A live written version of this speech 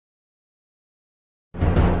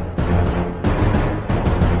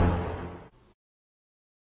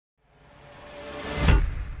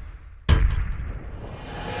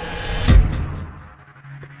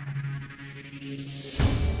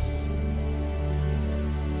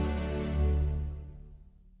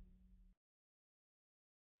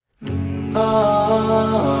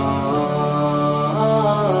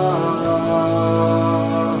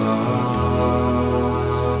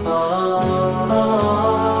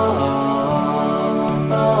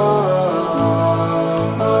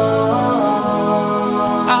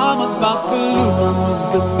about to lose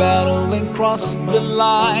the battle and cross the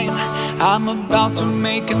line. I'm about to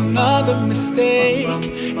make another mistake,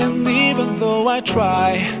 and even though I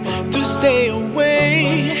try to stay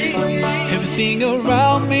away, everything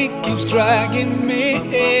around me keeps dragging me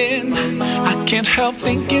in. I can't help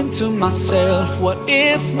thinking to myself, what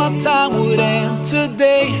if my time would end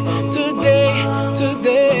today, today,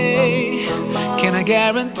 today? Can I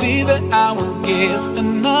guarantee that I will get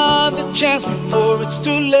another chance before it's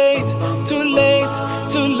too late, too late,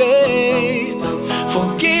 too late?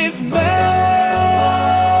 Forgive me.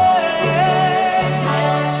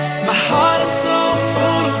 My heart is so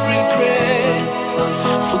full of regret.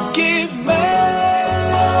 Forgive me.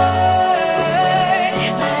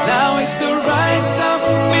 Now is the right time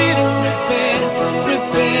for me to repent,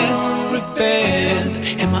 repent, repent.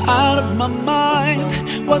 Am I out of my mind?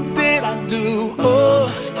 What did I do? Oh,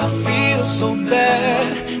 I feel so bad.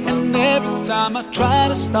 And every time I try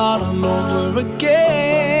to start all over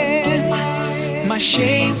again, my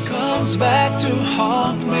shame comes back to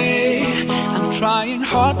haunt me. I'm trying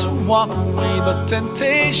hard to walk away, but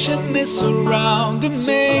temptation is surrounding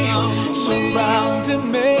me,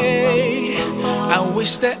 surrounding me. I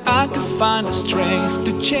wish that I could find the strength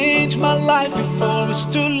to change my life before it's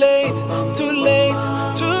too late, too late,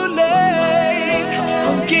 too late.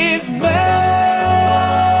 Forgive me.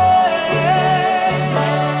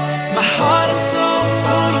 My heart is so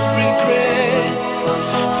full of regret.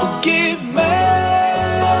 Forgive me.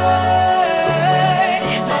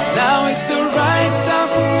 Now is the right time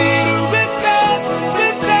for me to repent,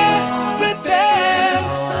 repent, repent.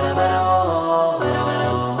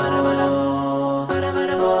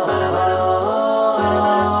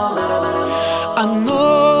 I know,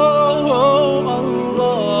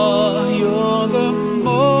 Allah, you're the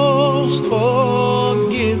most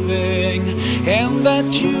forgiving, and that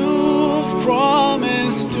you've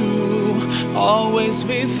promised to always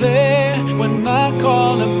be there when I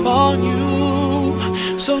call upon you.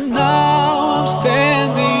 So now I'm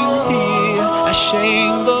standing here,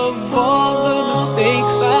 ashamed of all the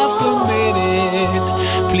mistakes I've committed.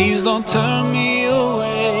 Please don't turn me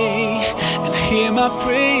away, and hear my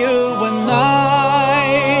prayer when I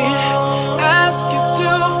ask you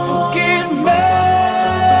to forgive me.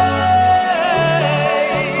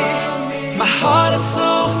 My heart is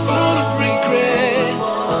so full of regret.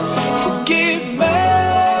 Forgive me.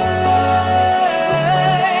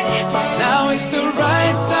 Now is the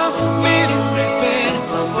right time for me to repent,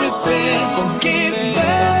 repent. Forgive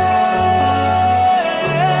me.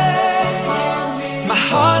 My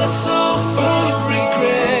heart is so full of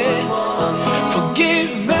regret.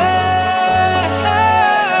 Forgive me.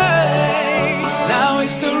 Now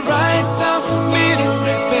is the right time for me to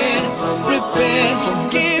repent, repent.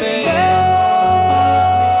 Forgive me.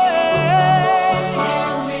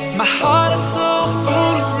 My heart is so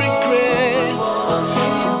full of regret.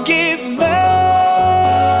 Forgive me.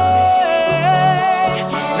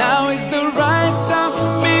 Now is the right time for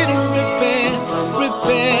me to repent,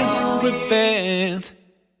 repent, repent.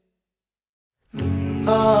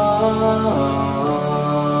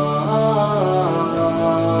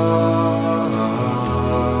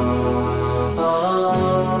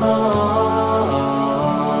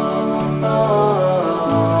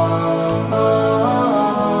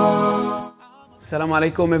 Assalamu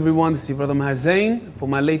alaikum everyone, this is your brother Maher Zain. For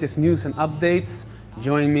my latest news and updates,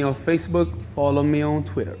 join me on Facebook, follow me on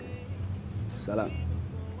Twitter. Salam.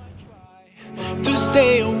 To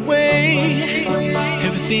stay away,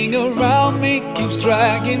 everything around me keeps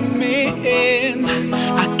dragging me in.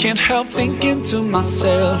 I can't help thinking to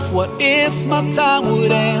myself, what if my time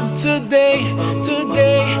would end today,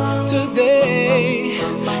 today, today?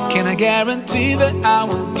 Can I guarantee that I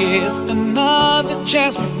will get another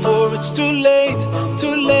chance before it's too late,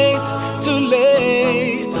 too late, too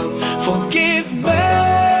late? Forgive me.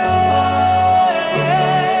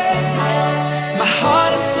 My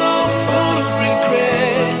heart is so full of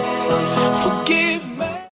regret. Forgive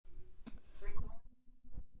me.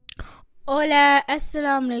 Hola,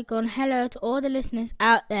 assalamu alaikum. Hello to all the listeners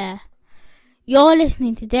out there. You're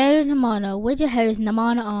listening to Daily Namana with your host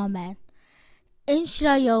Namana Ahmed.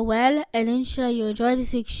 Inshallah you're well, and inshallah you enjoy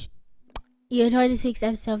this week's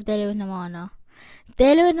episode of Daily with Namana.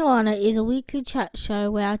 Daily with Namana is a weekly chat show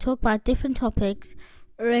where I talk about different topics,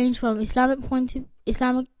 range from Islamic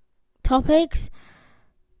topics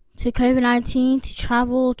to COVID-19 to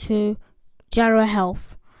travel to general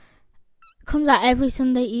health. comes out every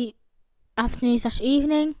Sunday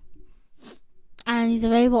afternoon/evening, and is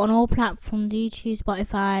available on all platforms: YouTube,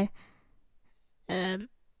 Spotify,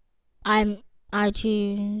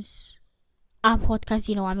 iTunes, Apple Podcasts.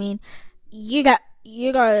 You know what I mean. You got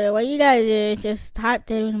what you gotta do is just type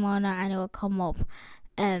David Mana and it will come up.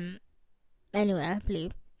 Anyway, I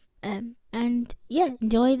believe. And yeah,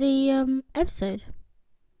 enjoy the episode.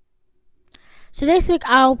 So this week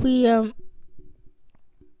I'll be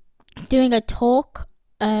doing a talk.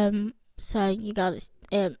 So you guys,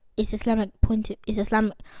 it's Islamic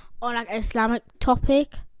or like an Islamic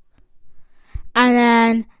topic, and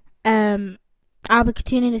then I'll be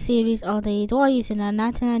continuing the series of the Dua using the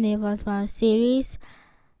 99 Nirvana series.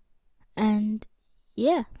 And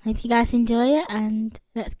yeah, hope you guys enjoy it, and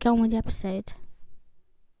let's go on with the episode.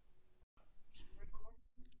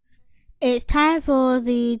 It's time for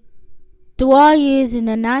the Dua using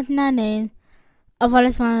the 99 name of Allah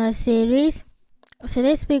Subhanahu series. So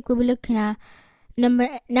this week we'll be looking at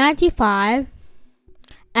number 95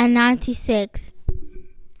 and 96,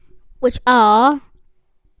 which are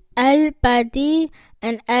Al-Badi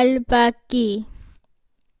and Al-Baqi.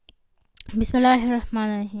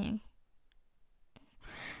 Bismillahirrahmanirrahim.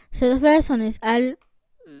 So the first one is Al-Badi,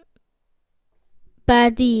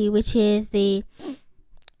 which is the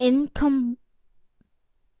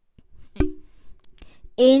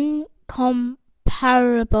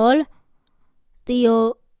incomparable,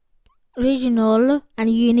 the original and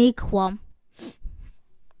unique one.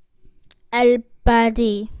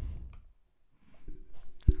 Al-Badi.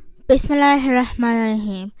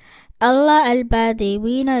 Bismillahirrahmanirrahim. Allah Al-Badi,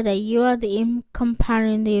 we know that you are the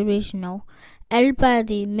incomparable, the original.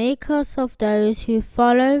 Al-Badi, make us of those who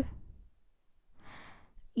follow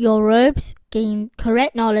your robes, gain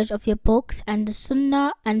correct knowledge of your books and the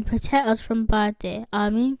Sunnah, and protect us from Badi.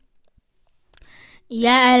 Ameen.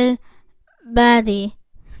 Ya Al-Badi,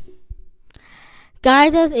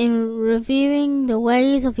 guide us in reviewing the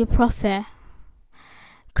ways of your Prophet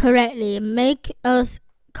correctly. Make us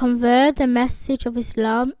convert the message of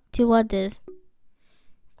Islam to others,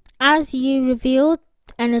 as you revealed,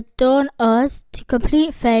 and adorn us to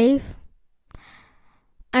complete faith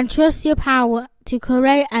and trust your power to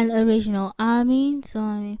correct and original. Ameen.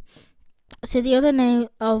 So the other name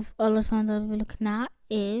of Allah subhanahu wa ta'ala we're looking at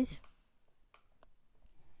is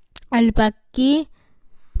Al-Baqi,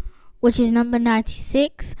 which is number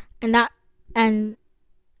 96, and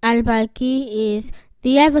Al-Baqi is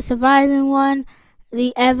the ever surviving one,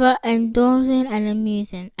 the ever enduring and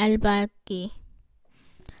amusing. Al-Baqi.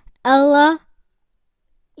 Allah,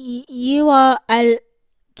 you are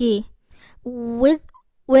Al-Baqi. Will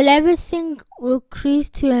everything will cease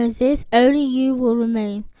to exist, only you will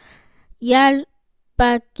remain. Ya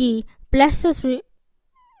Al-Baqi, bless us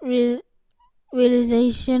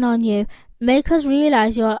realization on you. Make us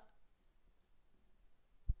realize your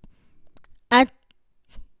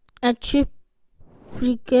attributes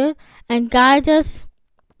and guide us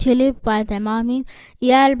to live by them. Ameen.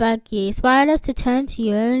 Ya Al-Baqi, inspire us to turn to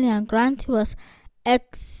you only and grant to us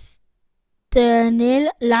eternal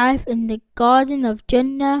life in the garden of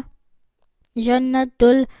Jannatul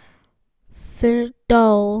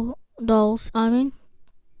Firdaus. Ameen.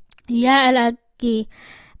 Ya Al-Baqi,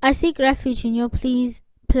 I seek refuge in your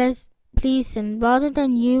pleasing rather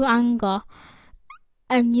than you anger,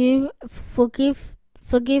 and you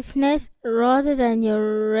forgiveness rather than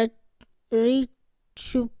your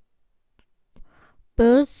retribution.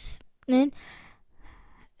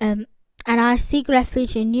 And I seek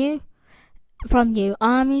refuge in you, from you.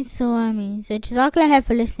 Ameen. So Jazakallah khair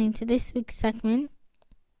for listening to this week's segment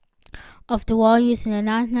of the War using the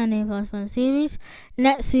 99 Advancement series.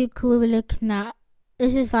 Next week we'll be looking at,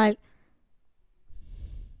 this is like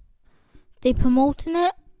the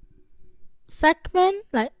penultimate segment,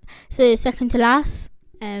 like, so second to last.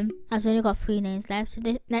 As we only got 3 names left. So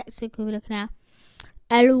next week we'll be looking at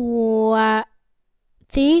Al-Wadi,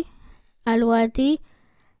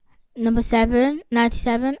 number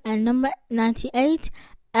 97, and number 98,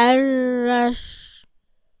 Al-Rasid.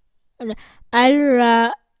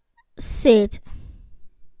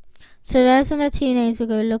 So those are the 2 names we're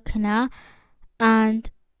going to be looking at,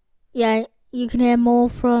 and yeah, you can hear more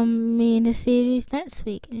from me in the series next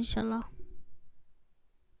week, inshallah.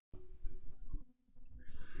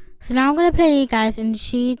 So now I'm going to play you guys a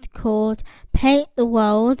sheet called Paint the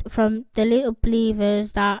World from the Little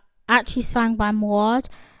Believers that actually sang by Muad.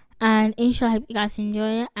 And inshallah, I hope you guys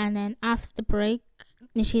enjoy it. And then after the break,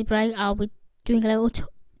 Nasheed break, I'll be doing a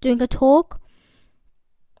talk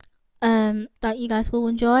that you guys will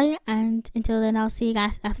enjoy. And until then, I'll see you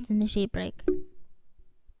guys after the Nasheed break.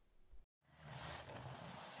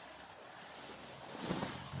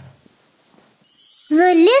 The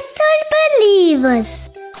Little Believers.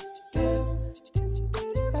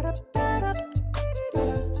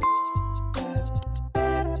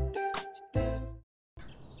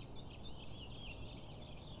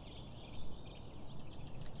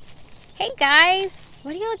 Hey guys,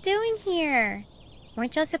 what are y'all doing here?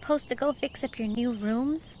 Weren't y'all supposed to go fix up your new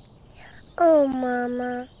rooms? Oh,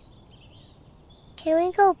 Mama. Can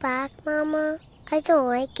we go back, Mama? I don't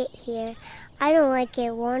like it here. I don't like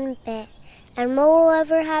it one bit. And what will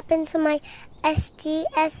ever happen to my STSARS?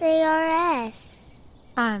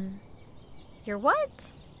 Your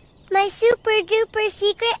what? My super duper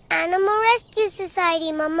secret animal rescue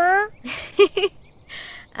society, Mama.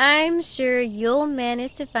 I'm sure you'll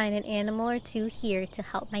manage to find an animal or two here to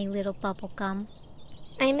help my little bubblegum.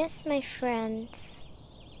 I miss my friends.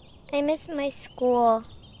 I miss my school.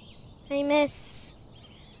 I miss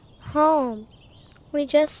home. We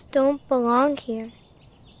just don't belong here.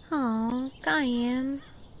 Oh, Gayam.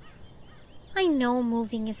 I know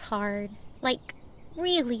moving is hard. Like,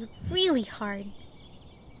 really, really hard.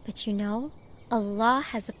 But you know, Allah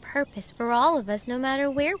has a purpose for all of us no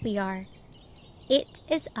matter where we are. It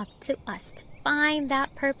is up to us to find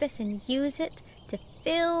that purpose and use it to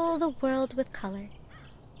fill the world with color.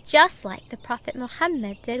 Just like the Prophet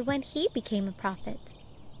Muhammad did when he became a prophet.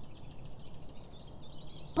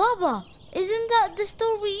 Baba, isn't that the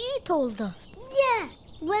story you told us? Yeah,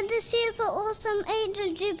 when the super awesome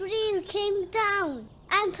angel Jibreel came down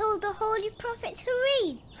and told the Holy Prophet to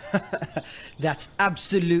read. That's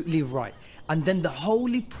absolutely right. And then the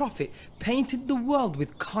Holy Prophet painted the world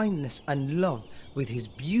with kindness and love with his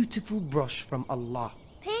beautiful brush from Allah.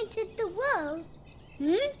 Painted the world?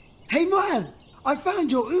 Hey Mu'adh, I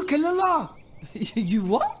found your ukulele. You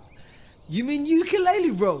what? You mean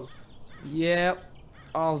ukulele, bro? Yeah,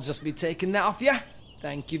 I'll just be taking that off ya.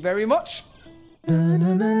 Thank you very much.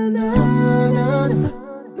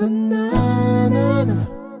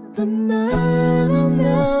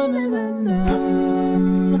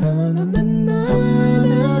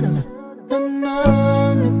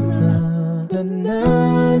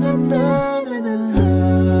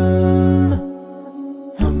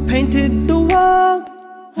 Painted the world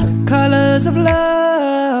colors of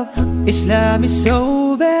love. Islam is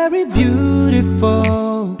so very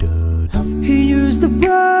beautiful. He used the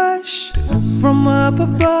brush from up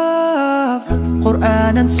above.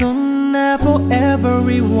 Quran and Sunnah for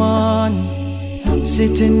everyone.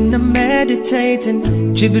 Sitting and meditating,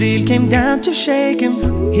 Jibreel came down to shake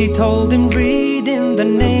him. He told him, read in the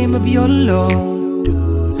name of your Lord.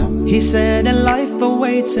 He said a life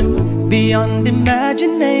awaits him beyond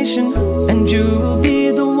imagination, and you will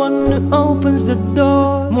be the one who opens the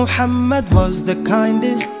door. Muhammad was the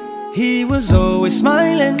kindest. He was always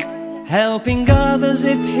smiling, helping others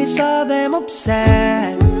if he saw them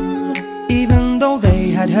upset. Even though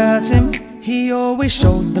they had hurt him, he always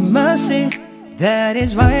showed them mercy. That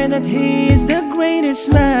is why that he is the greatest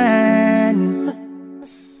man.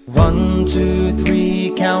 1, 2,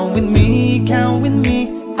 3, count with me, count with me.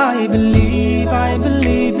 I believe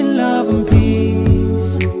in love and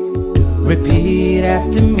peace. Repeat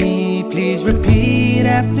after me, please repeat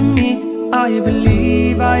after me. I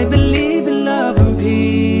believe in love and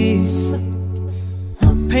peace.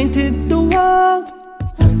 Painted the world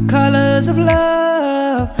colors of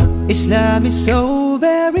love. Islam is so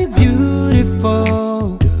very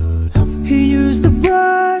beautiful. He used the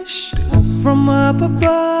brush from up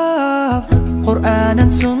above. Quran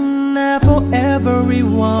and Sunnah for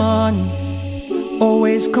everyone.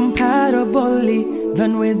 Always compatible,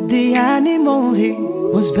 even with the animals. He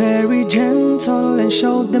was very gentle and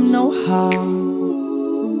showed them no harm.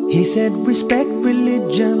 He said respect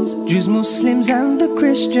religions, Jews, Muslims and the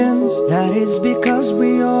Christians. That is because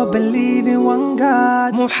we all believe in one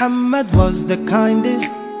God. Muhammad was the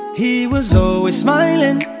kindest. He was always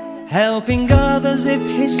smiling, helping others if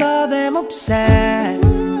he saw them upset.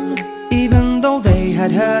 Even though they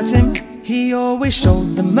had hurt him, he always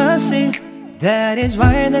showed them mercy. That is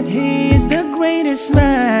why that he is the greatest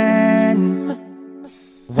man.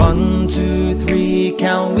 1, 2, 3,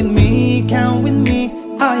 count with me, count with me.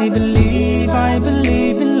 I believe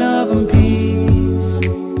in love and peace.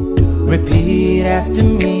 Repeat after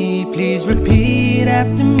me, please repeat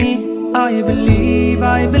after me. I believe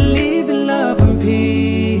in love and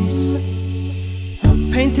peace.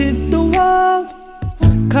 Painted the world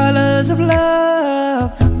colors of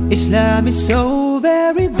love. Islam is so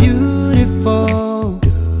very beautiful.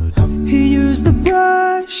 He used the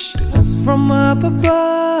brush from up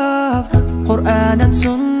above. Quran and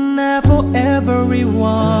Sunnah for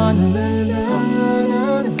everyone.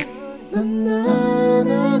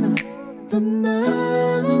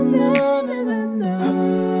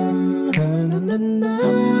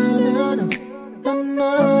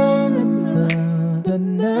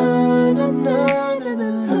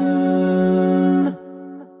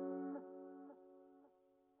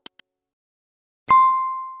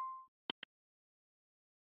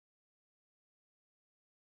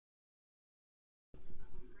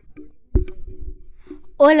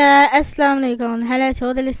 Hola, assalamu alaikum. Hello to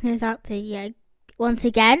all the listeners out there. Once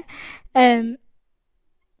again,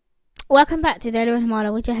 welcome back to Daily with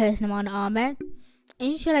Namana with your host Namana Ahmed.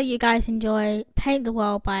 Inshallah, you guys enjoy "Paint the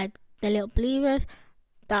World" by the Little Believers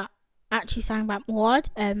that actually sang by Muad,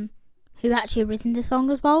 who actually written the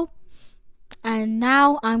song as well. And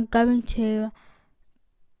now I'm going to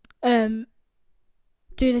do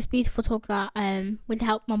this beautiful talk that with the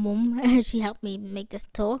help of my mum. She helped me make this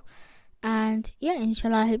talk. And yeah,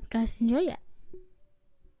 inshallah, I hope you guys enjoy it.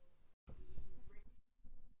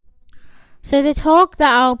 So the talk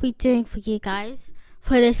that I'll be doing for you guys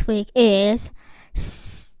for this week is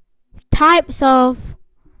types of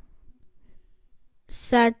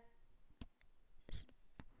sagita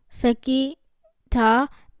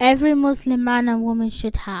every Muslim man and woman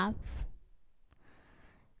should have.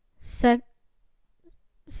 Sagita.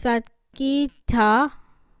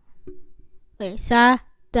 Wait,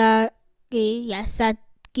 Sagita. So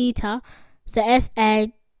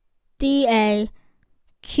SADAQAH.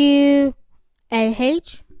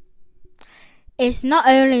 It's not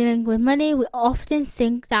only linked with money. We often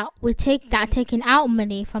think that taking out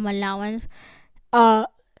money from allowance or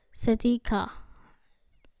Sadiqa.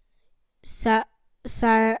 Sagi.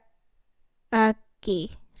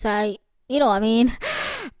 So you know what I mean.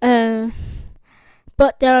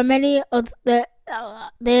 But there are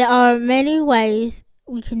many ways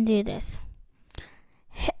we can do this.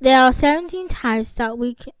 There are 17 types that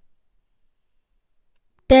we can.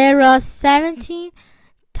 There are 17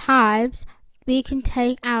 types we can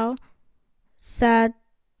take out Sadaqi.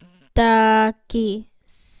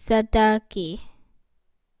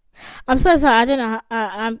 I'm so sorry. I don't know.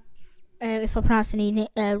 If I pronounce any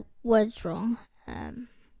words wrong.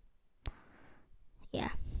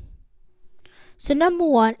 Yeah. So number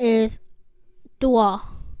 1 is dua.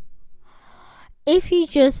 If you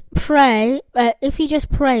just praying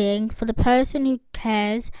for the person who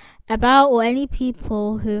cares about or any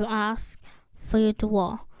people who ask for your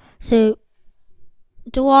dua. So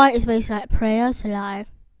dua is basically like prayer. So like,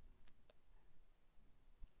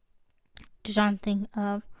 just trying to think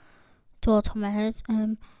of dua top of my head.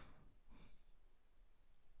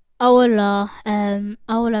 Allah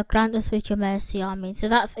grant us with your mercy. Amen. So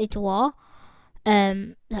that's a dua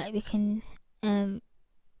that we can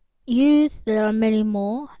use. There are many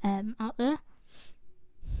more out there,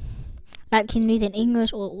 like you can read in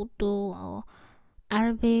English or Urdu or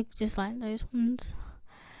Arabic, just like those ones.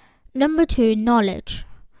 Number 2, knowledge.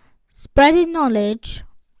 Spreading knowledge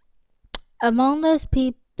among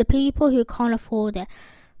the people who can't afford it.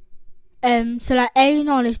 So like any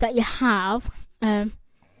knowledge that you have, any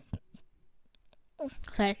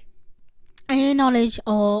knowledge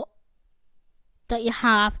or that you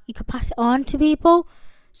have, you can pass it on to people.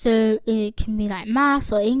 So it can be like maths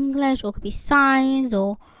or English, or it could be science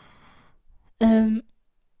or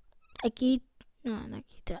Sadaqi,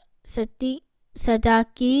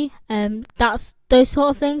 that's those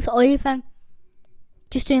sort of things, or even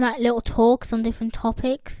just doing like little talks on different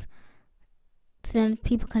topics, so then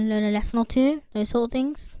people can learn a lesson or two, those sort of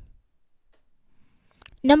things.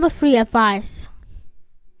 Number 3, advice.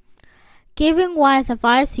 Giving wise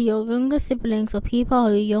advice to your younger siblings or people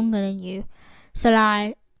who are younger than you. So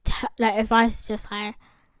like advice is just like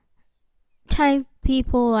telling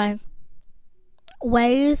people like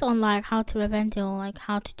ways on like how to prevent it or like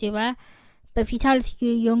how to do it. But if you tell it to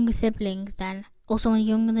your younger siblings, then or someone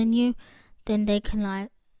younger than you, then they can like,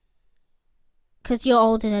 because you're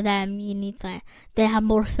older than them, you need to they have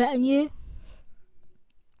more respect on you.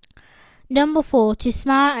 Number 4, to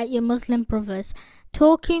smile at your Muslim brothers.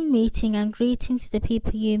 Talking, meeting and greeting to the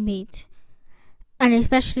people you meet, and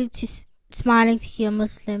especially to smiling to your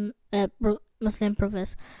Muslim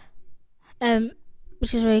brothers,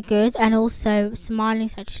 which is really good. And also smiling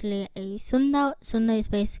is actually a sunnah. Sunnah is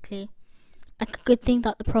basically like a good thing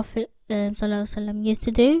that the Prophet ﷺ used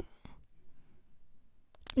to do.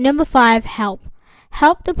 Number 5, help.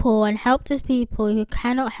 Help the poor and help those people who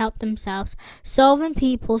cannot help themselves. Solving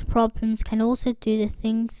people's problems can also do the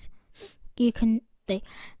things you can.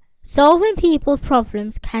 Solving people's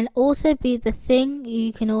problems can also be the thing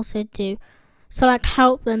you can also do. So like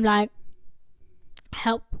help them, like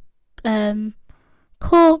help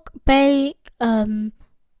cook, bake,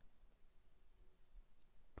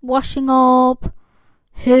 washing up,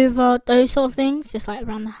 hoover, those sort of things, just like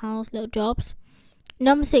around the house, little jobs.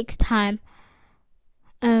 Number 6, time.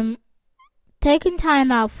 Taking time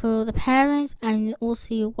out for the parents and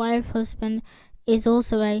also your wife, husband is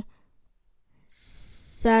also a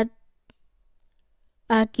Sadaqi.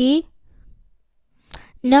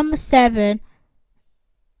 Number 7,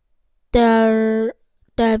 Darbiya.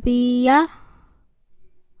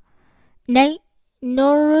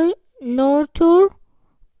 Naruto,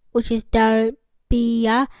 which is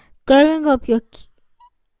Darabia. Growing up, your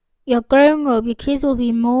kids will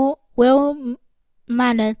be more well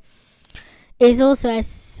mannered. Is also a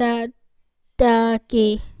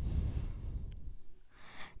Sadaki.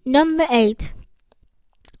 Number 8.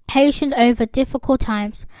 Patient over difficult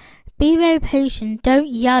times. Be very patient. Don't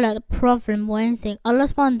yell at the problem or anything. Allah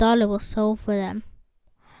subhanahu wa ta'ala will solve for them.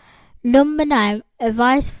 Number 9.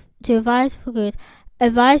 Advice for good.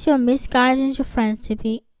 Advise your misguided your friends to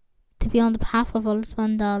be on the path of Allah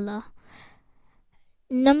subhanahu wa ta'ala.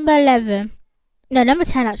 Number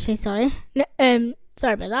 10 actually, sorry.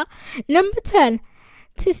 Sorry about that. Number 10.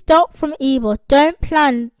 To stop from evil. Don't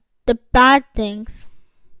plan the bad things.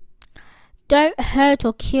 Don't hurt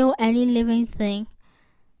or kill any living thing.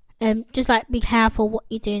 Just like be careful what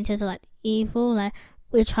you do in terms of like evil. Like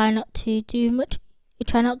we try not to do much. We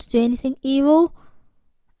try not to do anything evil,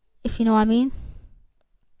 if you know what I mean.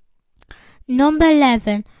 Number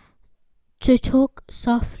 11. To talk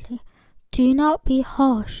softly. Do not be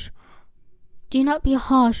harsh. Do not be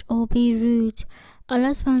harsh or be rude.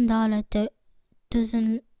 Allah subhanahu wa ta'ala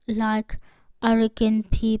doesn't like arrogant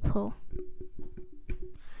people.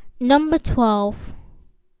 Number 12.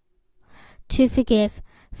 To forgive.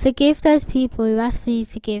 Forgive those people who ask for your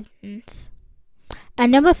forgiveness.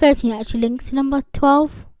 And number 13 actually links to number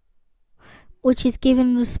 12, which is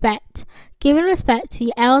giving respect. Giving respect to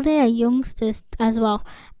your elder and youngsters as well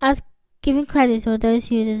as giving credit to those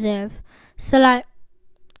who deserve. So like,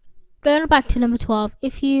 going back to number 12,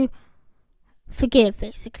 if you forgive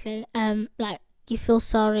basically, like you feel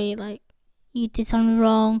sorry, like you did something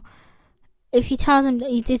wrong. If you tell them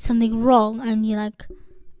that you did something wrong and you like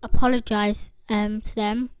apologize to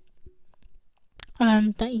them,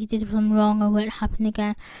 that you did something wrong and won't happen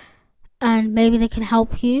again, and maybe they can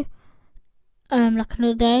help you, like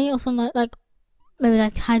another day or something like maybe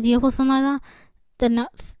like tidy up or something like that, then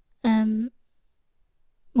that's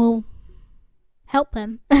will help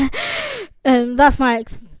them. That's my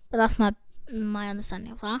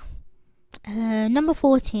understanding of that. Number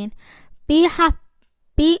 14. Be a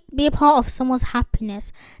part of someone's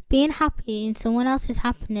happiness. Being happy in someone else's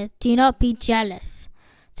happiness. Do not be jealous.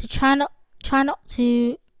 So try not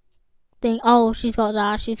to think, oh, she's got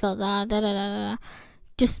that, da da da da.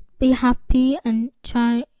 Just be happy and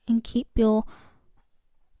try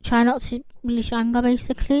not to release anger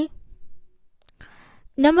basically.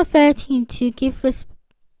 Number 13. To give respect.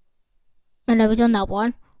 Oh no, we've done that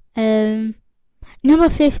one. Number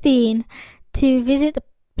 15. To visit the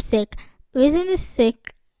sick. Visiting the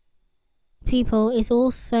sick people is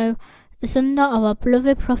also the sunnah of our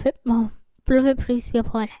beloved Prophet peace be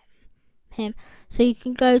upon him. So you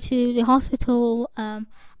can go to the hospital.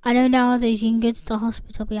 I know nowadays you can go to the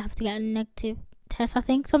hospital, but you have to get a negative test, I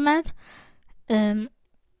think, somewhere. And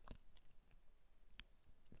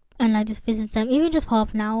like just visit them, even just for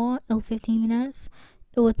half an hour or 15 minutes.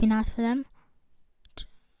 It would be nice for them.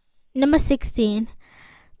 Number 16.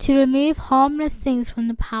 To remove harmless things from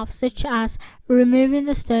the path, such as removing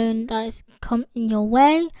the stone that has come in your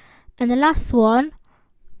way. And the last one,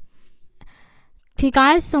 to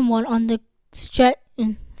guide someone on the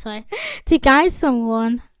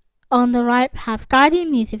right path. Guiding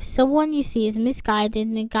means if someone you see is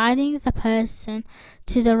misguided, then guiding the person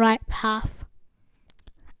to the right path.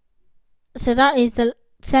 So that is the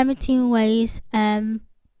 17 ways, 17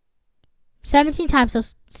 types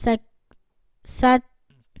of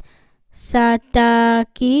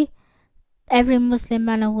Sadaqah every Muslim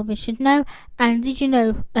man or woman should know. And did you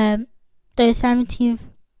know those 17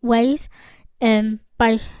 ways,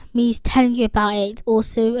 by me telling you about it, it's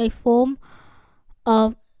also a form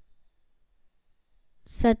of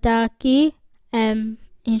Sadaqah,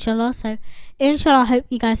 inshallah. So inshallah, I hope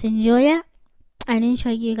you guys enjoy it, and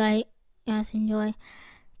inshallah you guys enjoy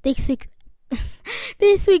this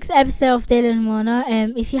week's episode of Daily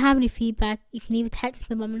Namana. If you have any feedback, you can either text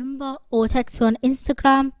me by my number or text me on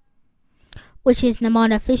Instagram, which is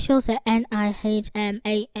Namana Official, so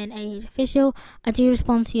NIHMANAH Official. I do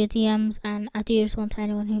respond to your DMs, and I do respond to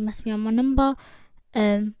anyone who messaged me on my number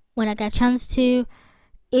when I get a chance to,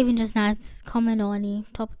 even just nice comment or any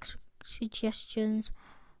topic suggestions.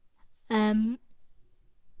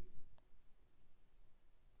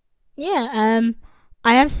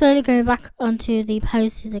 I am slowly going back onto the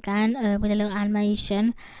posters again with a little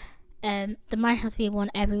animation. There might have to be one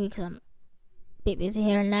every week because I'm a bit busy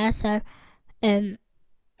here and there. So,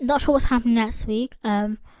 not sure what's happening next week.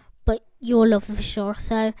 But you'll love it for sure.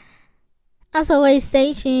 So, as always,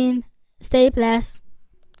 stay tuned, stay blessed,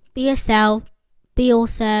 be yourself, be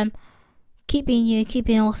awesome, keep being you, keep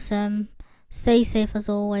being awesome. Stay safe as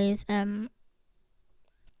always. And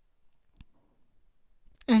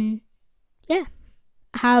yeah,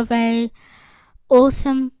 have a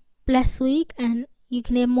awesome, blessed week, and you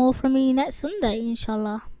can hear more from me next Sunday,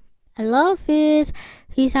 inshallah. I love it.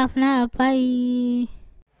 Peace out for now. Bye.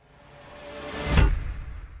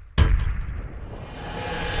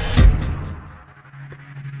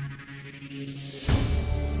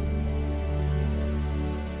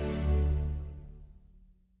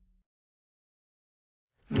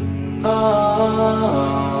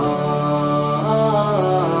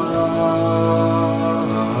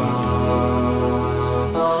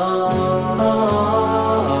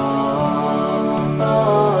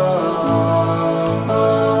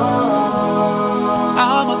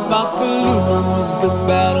 The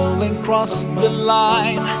battle and cross the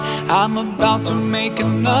line. I'm about to make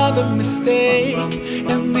another mistake,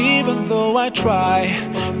 and even though I try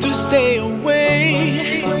to stay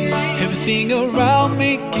away, everything around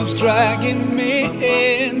me keeps dragging me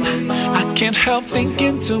in. I can't help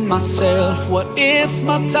thinking to myself, what if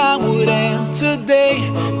my time would end today,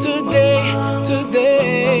 today,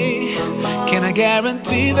 today? Can I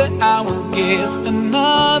guarantee that I will get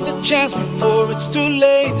another chance before it's too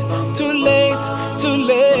late, too late, too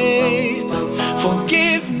late?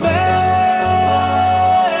 Forgive me.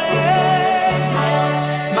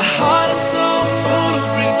 My heart is so full of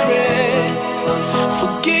regret.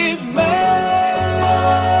 Forgive me.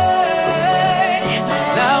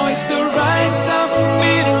 Now is the right time for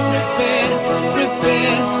me to repent,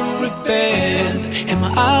 repent, repent. Am I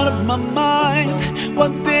out of my mind?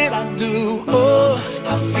 What did I do? Oh,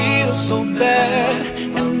 I feel so bad.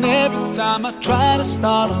 And every time I try to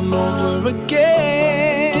start all over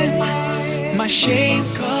again, my shame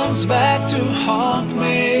comes back to haunt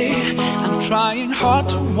me. I'm trying hard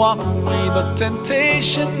to walk away, but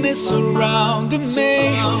temptation is surrounding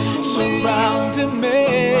me, surrounding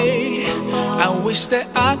me. I wish that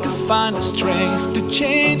I could find the strength to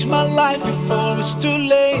change my life before it's too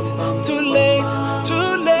late, too late,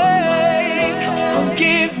 too late.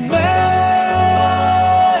 Forgive me.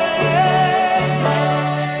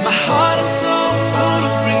 My heart is so full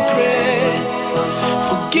of regret.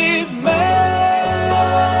 Forgive me.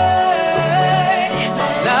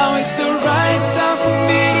 Now is the right time for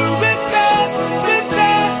me to repent,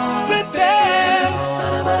 repent, repent.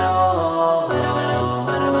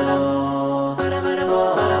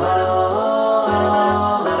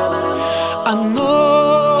 I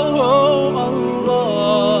know,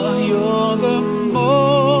 Allah, you're the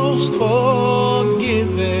most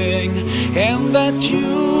forgiving, and that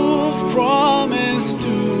you've promised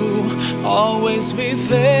to always be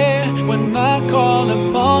there when I call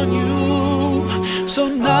upon you. So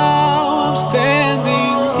now I'm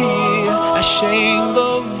standing here, ashamed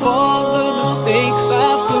of all the mistakes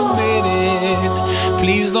I've committed.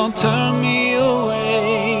 Please don't turn me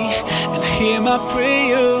away, and hear my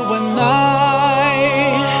prayer when I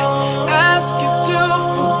ask you to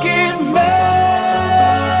forgive me.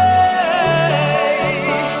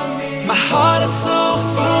 My heart is so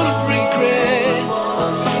full of regret.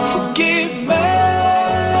 Forgive me.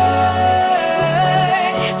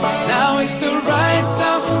 Now is the right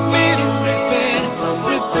time for me to repent,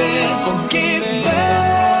 repent. Forgive me.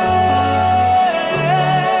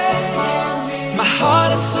 My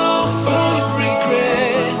heart is so full of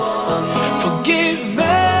regret. Forgive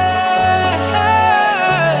me.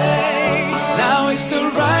 Now is the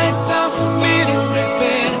right time for me to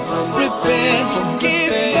repent, repent.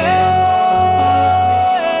 Forgive me.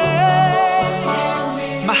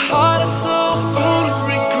 My heart is so full of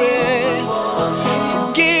regret.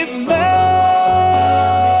 Forgive me.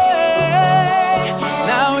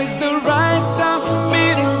 Now is the right time for me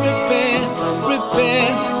to repent,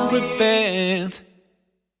 repent, repent.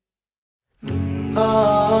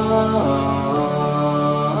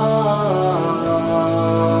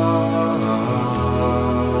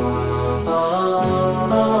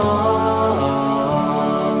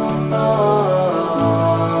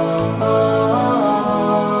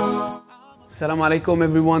 Assalamu alaikum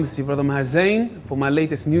everyone, this is your brother Maher Zain. For my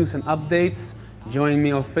latest news and updates, join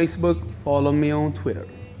me on Facebook, follow me on Twitter.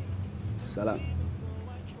 Salam.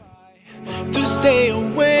 To stay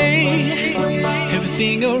away,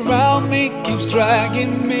 everything around me keeps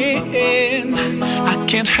dragging me in. I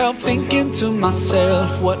can't help thinking to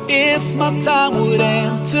myself, what if my time would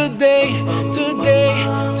end today, today,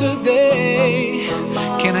 today?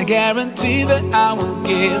 Can I guarantee that I will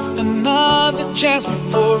get another chance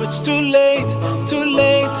before it's too late, too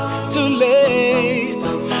late, too late?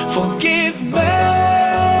 Forgive me.